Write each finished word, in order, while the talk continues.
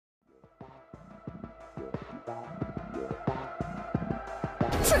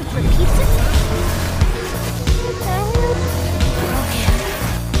Truth repeats itself. What the hell?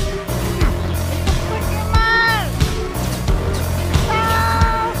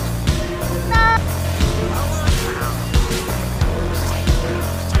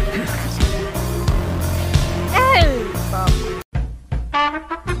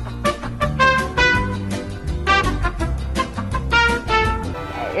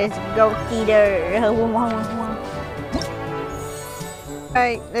 Let's go, Peter.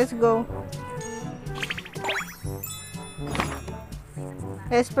 Alright, let's go.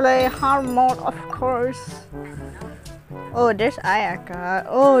 Let's play hard mode, of course. Oh, there's Ayaka.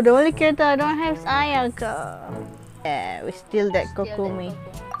 Oh, the only character I don't have is Ayaka. Yeah, we steal that Kokumi.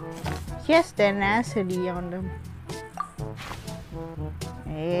 She has tenacity on them.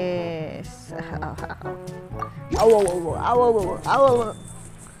 Yes.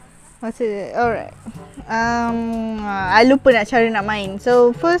 What's it? Alright. I lupa nak cara nak main.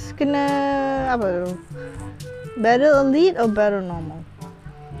 So first kena apa tu? Battle elite or battle normal?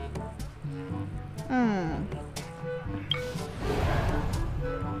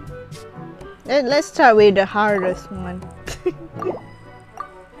 Let's start with the hardest one.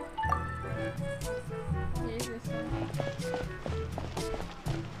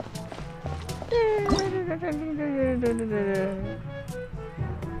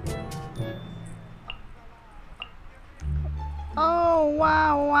 Oh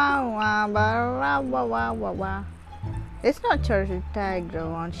wow. It's not charge attack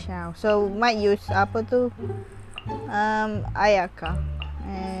though on Xiao, so might use apa tu? Ayaka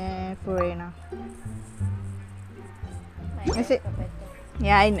and Furena. Is it?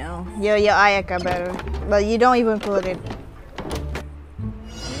 Yeah, I know. Your Ayaka better, but you don't even put it.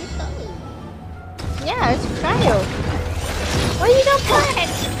 Yeah, it's cryo. Why you don't put it?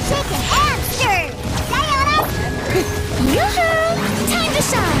 Chicken hamster! Sayonara! Yoo-hoo! Time to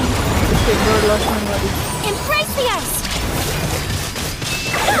shine! Embrace the ice!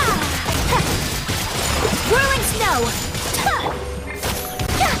 Whirling snow!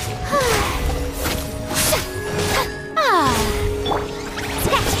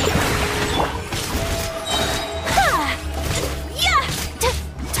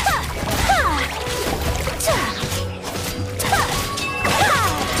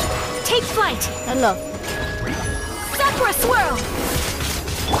 Take flight! Hello. Sakura swirl!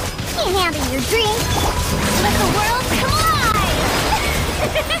 Can't handle your dream! Let the world collide!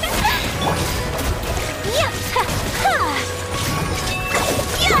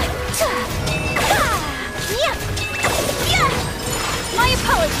 Yeah! My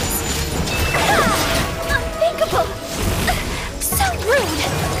apologies! Unthinkable! So rude!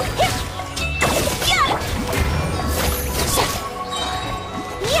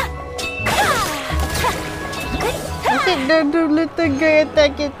 I think the little guy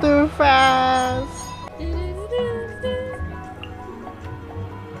attack it too fast.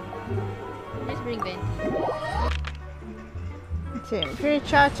 Let's bring Venti. Pretty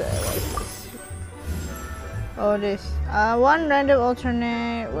charge. Oh, this. One random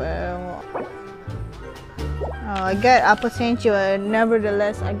alternate. Well. Oh, I got Apple sent you.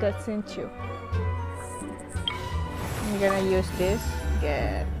 Nevertheless, I got sent you. I'm gonna use this.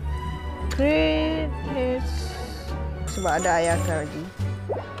 Get crit hits. Sebab ada Ayaka lagi.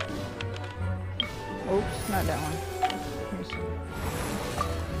 Oops, not that one.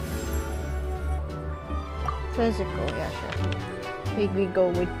 Physical, yeah, sure. We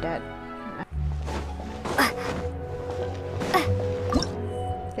go with that.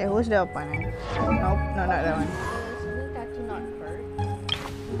 Okay, who's the opponent? Nope, no, not that one.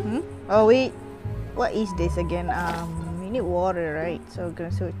 Oh wait, what is this again? We need water, right? So we're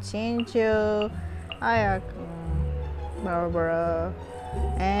gonna change you, Ayaka, Barbara,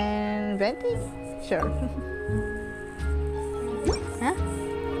 and Venti. Sure. Huh?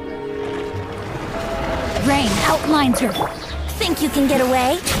 Rain outlines her. Think you can get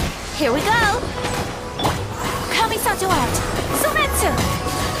away? Here we go! Kamisato out! Sumetsu!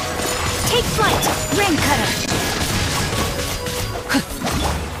 Take flight! Rain cutter!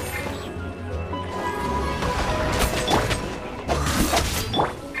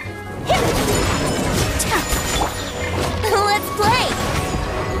 Let's play!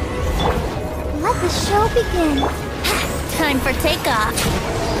 Let the show begin! Time for takeoff!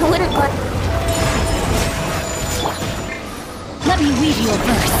 Wouldn't let... Let me weave you a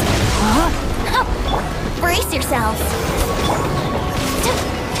verse. Huh? Brace yourselves.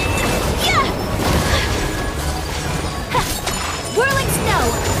 Whirling snow.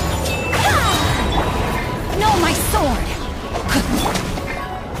 No, my sword.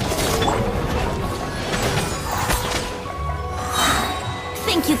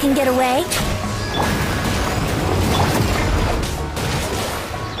 Think can get away?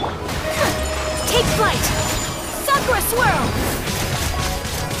 Take flight! Sakura swirl!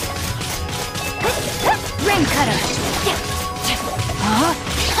 Rain cutter!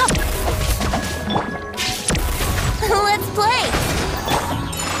 Let's play!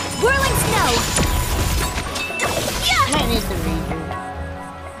 Whirling snow! I need to redo.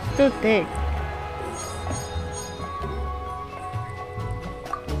 It's too thick.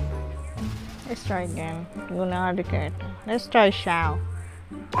 Let's try again. You know how to character. Let's try Shao.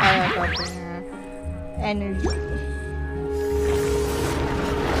 Energy.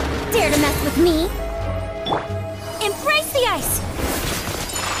 Dare to mess with me? Embrace the ice!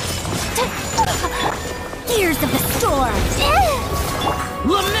 Gears of the storm!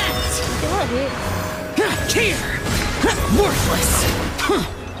 Lament! Here! Worthless!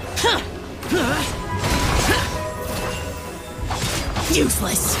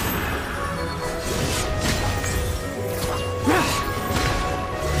 Useless!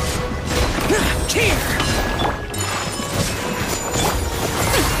 Here!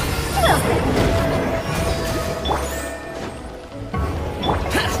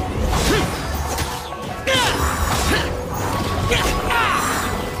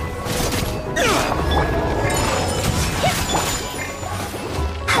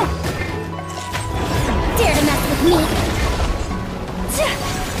 Dare to mess with me?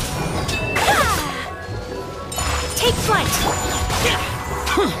 Take flight!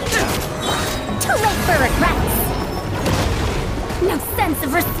 Too late for regrets! No sense of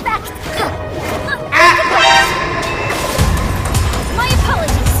respect! My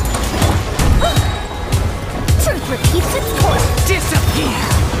apologies! Truth repeats its course! Disappear!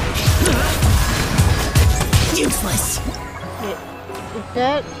 Useless! Is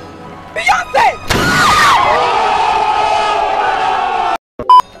that? Beyonce!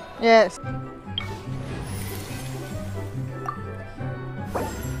 Yes.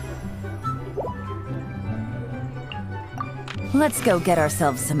 Let's go get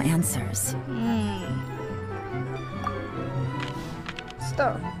ourselves some answers.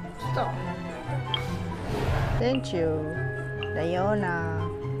 Stop. Stop. Thank you, Diona.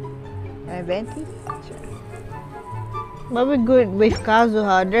 And Venti? But we're good with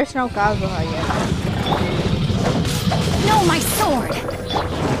Kazuha. There's no Kazuha yet. No, my sword!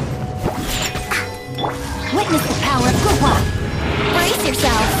 Witness the power of Gua! Brace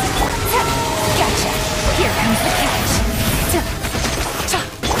yourselves! Gotcha! Here comes the catch!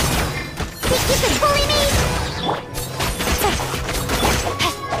 Think you could bully me?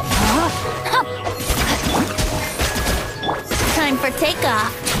 Time for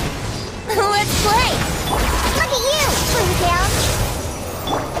takeoff! Let's play! Look at you, Blue Tail!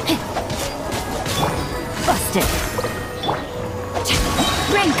 Busted!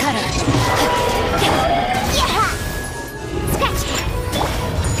 Rain cutter! Yeah! Scratch!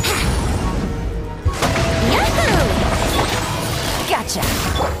 Yahoo! Gotcha!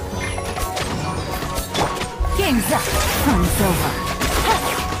 Game's up! Fun's over!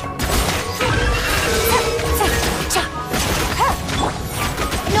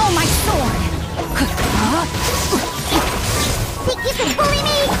 No, my sword! Think you can bully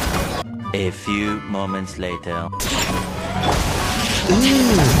me? A few moments later.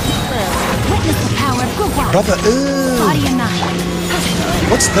 Witness the power of Gua! Brother, Body and mind!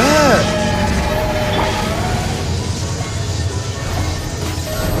 what's that?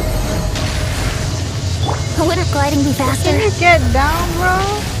 Wouldn't gliding be faster? Can you get down, bro?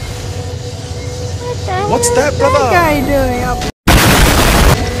 What the hell What's is that, brother? That guy doing up?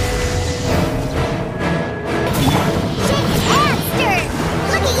 Monster!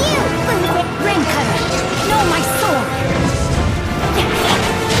 Look at you! Rain cutter! No, my sword!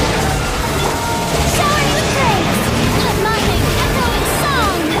 Shower you with praise! Let my name echo in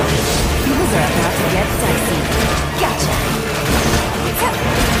song! Things are about to get dicey. Gotcha!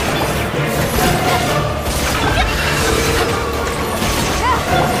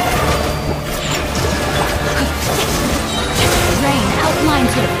 Rain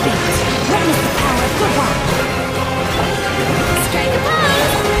outlines with a beat. Witness the power of Gua! Strike a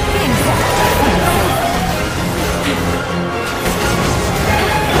pose! Game's up! Fun's over!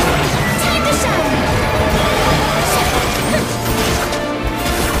 Time to shine!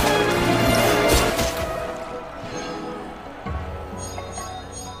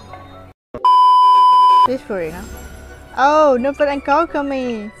 Peacefully, huh? Oh, Novel and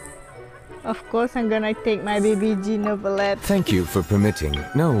Kokami! Of course I'm gonna take my BBG Novelette. Thank you for permitting,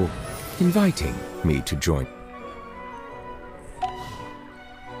 no, inviting me to join.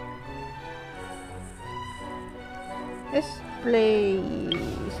 Let's play.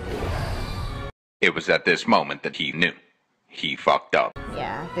 It was at this moment that he knew. He fucked up.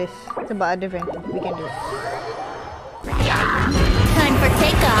 Yeah, this it's about adventure. We can do it. Time for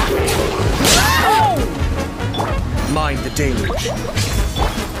takeoff. Mind the deluge.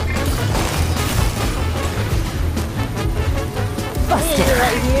 Busted.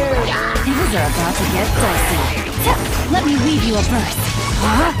 Right here. Things are about to get dicey. Let me weave you a verse.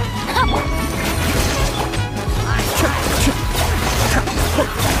 Huh?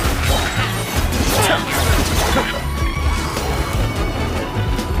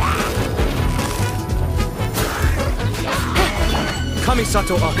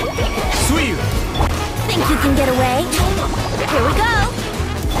 Kamisato up. Suiyu. Think you can get away? Here we go.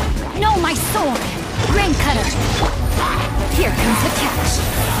 No, my sword. Rain cutter. Here comes the catch.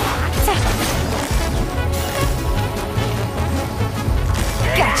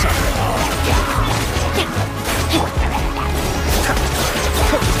 Gotcha.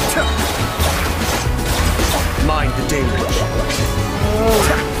 Mind the deluge.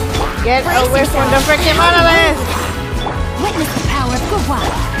 Get Brace away from the yourself. freaking monolith! Witness the power of good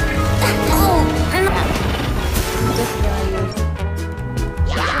luck. Oh, Just gonna use.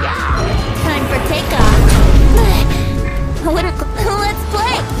 time for takeoff. Let's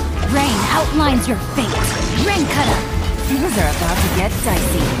play. Rain outlines your fate. Rain cutter. Things are about to get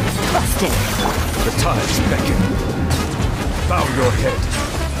dicey. Busted. The tides beckon. Bow your head.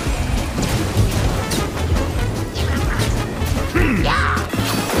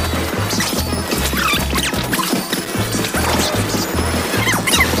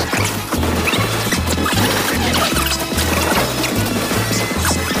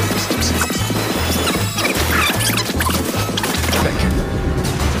 Beckon.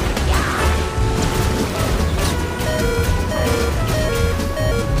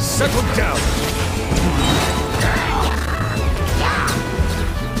 Settle down.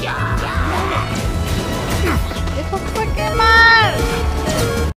 It's a freaking man!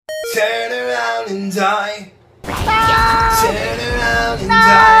 Turn around and die. No! Turn around and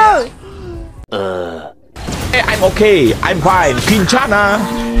die. No! I'm okay. I'm fine. Kinchana.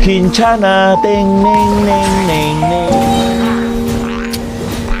 Kinchana. Ting, ning, ning, ning, ning.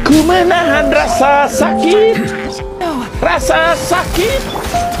 Ku menahan rasa sakit. Rasa sakit.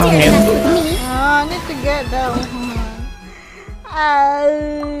 Angin. I need to get down.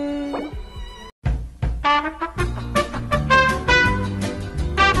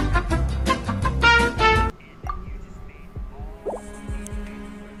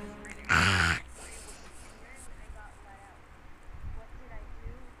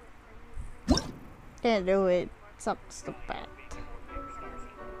 Can't do it. Sucks the bat.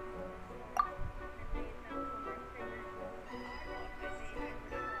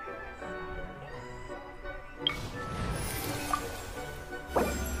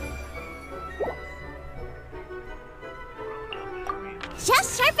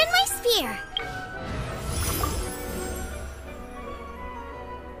 Just sharpen my spear.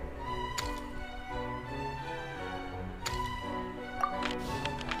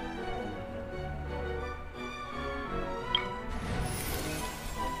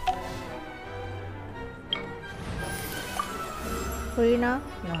 Karina?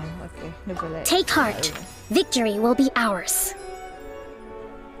 No, okay. Never let. Take heart. Victory will be ours.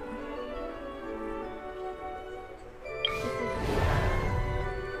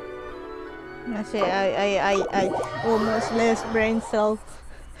 I say I almost lost brain cells.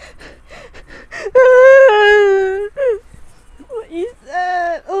 What is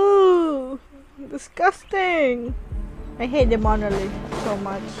that? Oh, disgusting! I hate the monolith so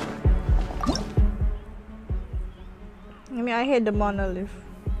much. I mean, I hate the monolith.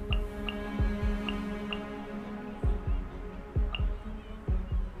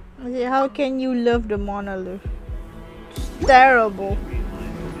 I say, how can you love the monolith? It's terrible.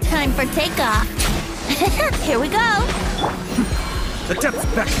 Time for takeoff. Here we go. The depths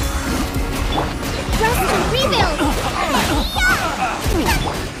beckon. Rest and rebuild.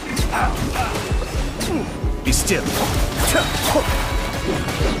 Be still.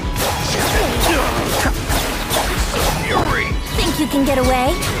 Think you can get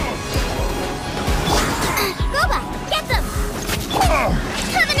away? Goba, get them!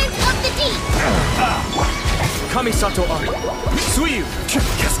 Covenant of the Deep! Kamisato up. Suiyu.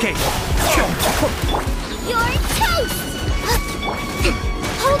 Cascade. You're toast!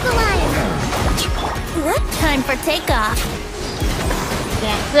 Hold the line! Time for takeoff.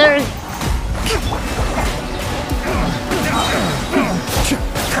 Yes, sir.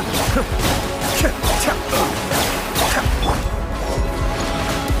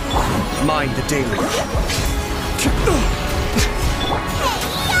 Mind the deluge.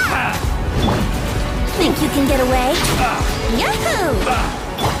 Think you can get away? Yahoo!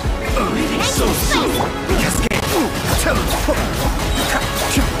 So soon.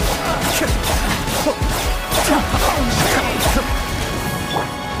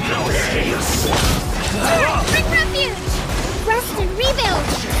 Bring refuge! Rest and rebuild!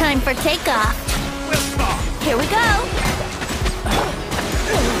 Time for takeoff. Here we go!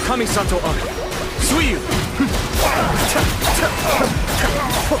 Kamisato Ari. Suiyu.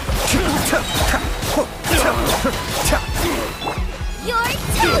 You're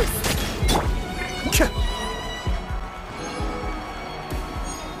toast!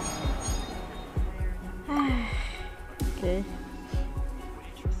 Okay.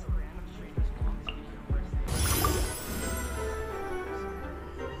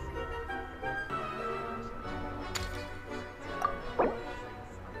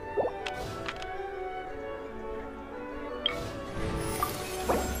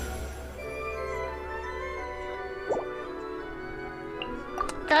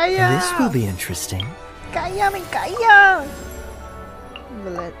 Kaya! This will be interesting. Kaya, may kaya!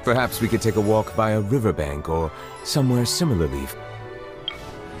 But Perhaps we could take a walk by a riverbank or somewhere similarly.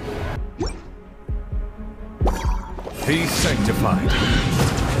 Be sanctified.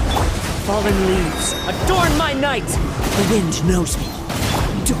 Fallen leaves, adorn my night! The wind knows me.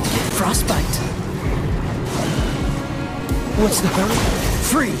 Don't get frostbite. What's the hurry?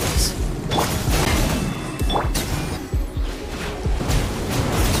 Freeze!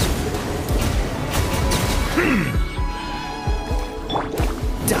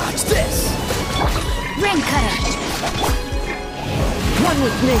 Dodge this! Rain cutter! One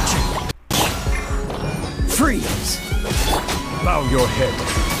with nature. Freeze! Bow your head.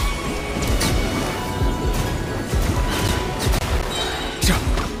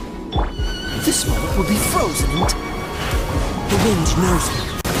 This moment will be frozen in the wind knows me.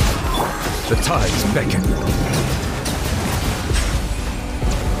 The tides beckon.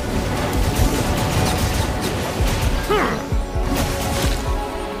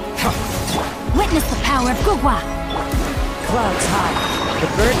 Witness the power of Gugwa! Clouds high. The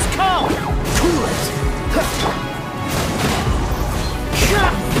birds come. Cool it.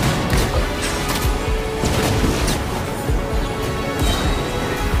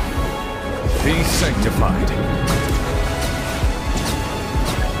 Be sanctified.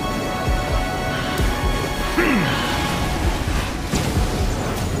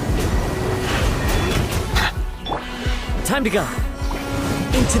 Time to go.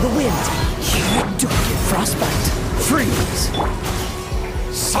 Into the wind. Don't get frostbite. Freeze.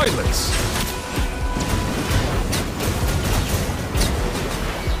 Silence!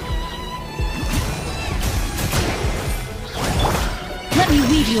 Let me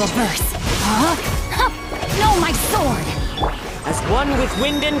read you a verse. Huh? No, my sword! As one with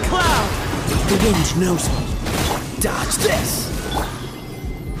wind and cloud. The wind knows me. Dodge this.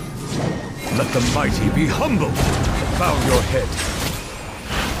 Let the mighty be humble. Bow your head.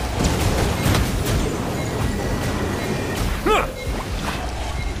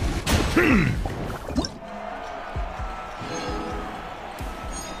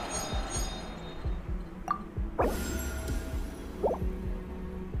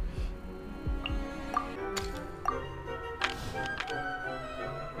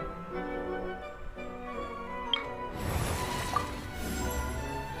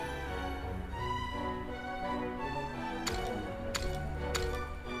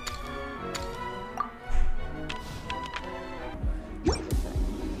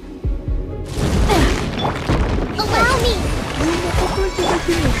 Allow me!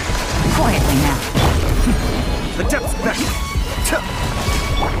 Quietly now. The depths beckon.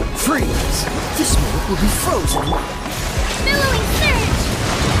 Freeze. This moment will be frozen. Billowing surge!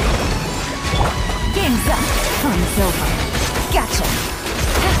 Game's up. Fun's over. Gotcha.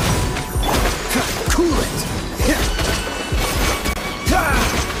 Cool it.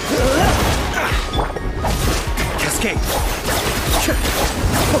 Cascade.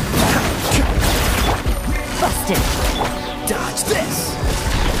 Busted. Dodge this.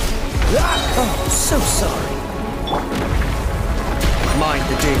 Oh, so sorry. Mind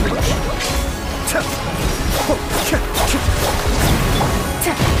the damage.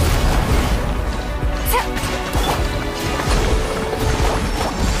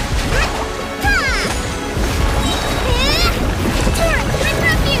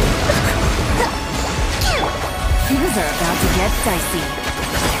 Things are about to get dicey.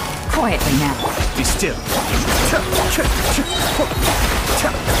 Quietly now. Be still.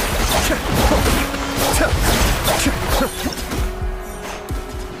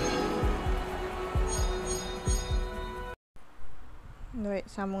 Alright,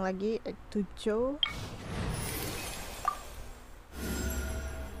 sambung lagi. 7.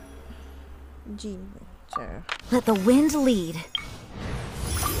 Ginger. Let the wind lead.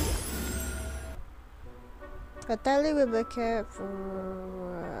 Fatally will be kept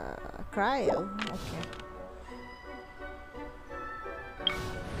for cryo. Okay.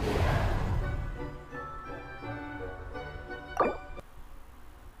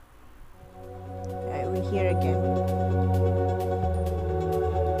 Alright, we're here again.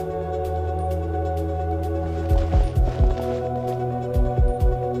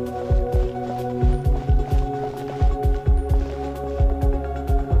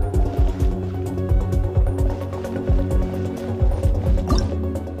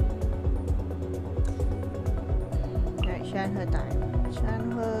 Her time.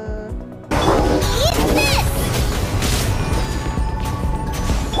 Shan her.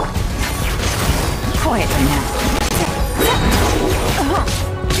 Quietly now.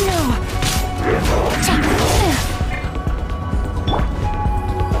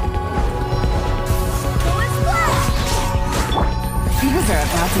 Things are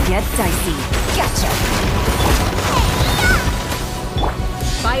about to get dicey. Gotcha.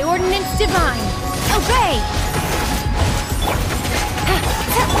 By ordinance divine, obey!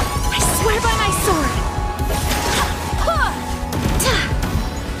 I swear by my sword!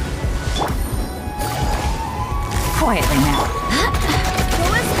 Quietly now.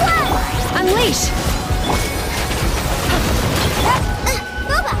 Unleash!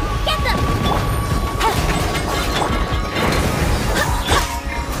 Boba, get them!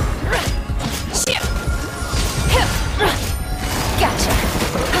 Gotcha.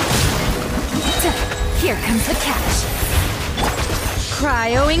 Here comes the catch.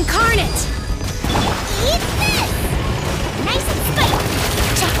 Cryo incarnate! Eat this! Nice and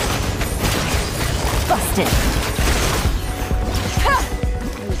spicy! Busted.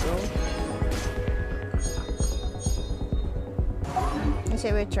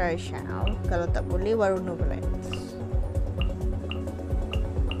 Saya will try Shao. Kalau tak boleh, baru Novelets.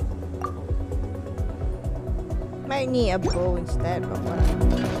 Might need a bow instead, but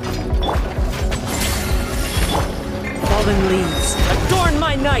Fallen leaves, adorn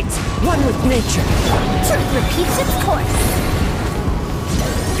my night, one with nature. Truth repeats its course.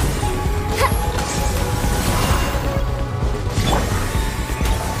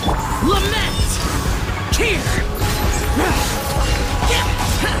 Lament! Here!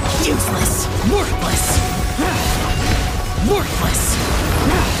 Useless! Worthless! Worthless!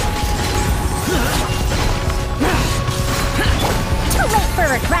 Too late for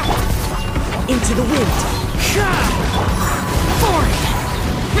regret. Into the wind! Forward!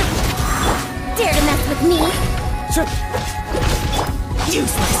 Dare to mess with me?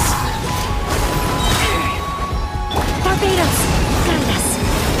 Useless! Barbados, guide us.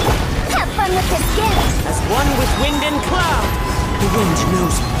 Have fun with this gift. As one with wind and cloud, the wind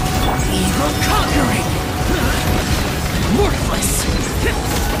knows me. Evil conquering! Worthless!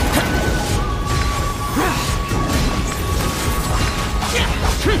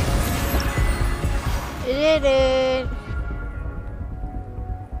 you did it.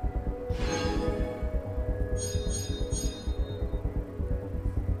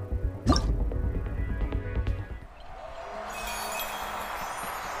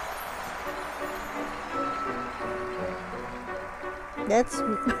 That's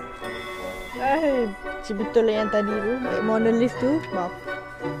betul yang tadi tu, monolith tu, buff.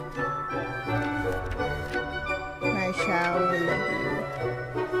 Nice shower lagi.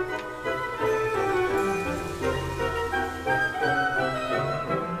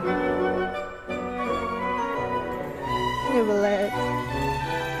 Neverland.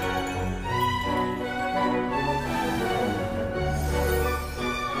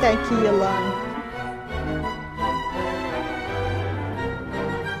 Thank you, Yolanda.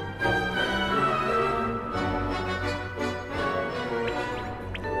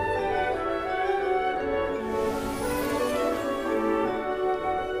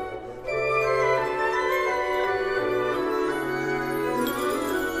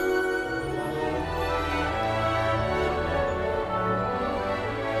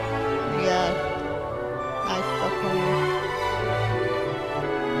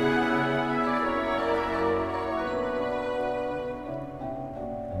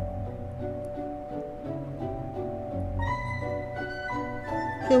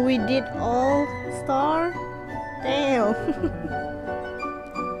 So we did all star? Damn.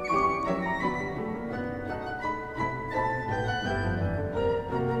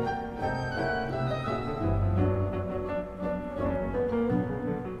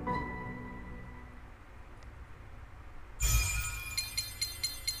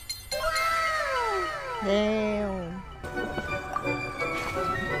 Damn.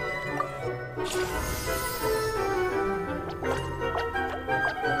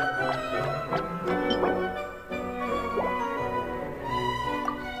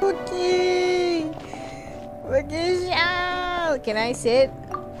 Okay. Okay, shout. Can I sit?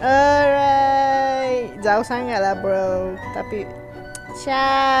 Alright. Jauh sangat lah bro. Tapi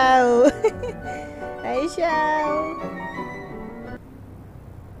ciao. Hai ciao.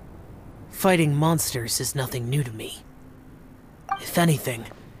 Fighting monsters is nothing new to me. If anything,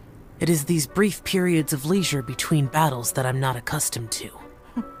 it is these brief periods of leisure between battles that I'm not accustomed to.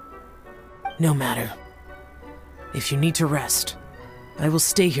 No matter. If you need to rest, I will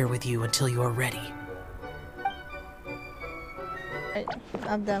stay here with you until you are ready.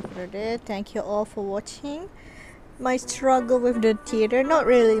 I'm done for today. Thank you all for watching my struggle with the theater. Not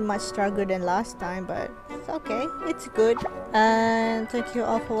really much struggle than last time, but it's okay. It's good. And thank you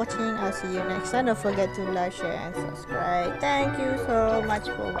all for watching. I'll see you next time. Don't forget to like, share, and subscribe. Thank you so much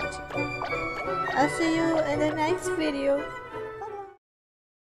for watching. I'll see you in the next video.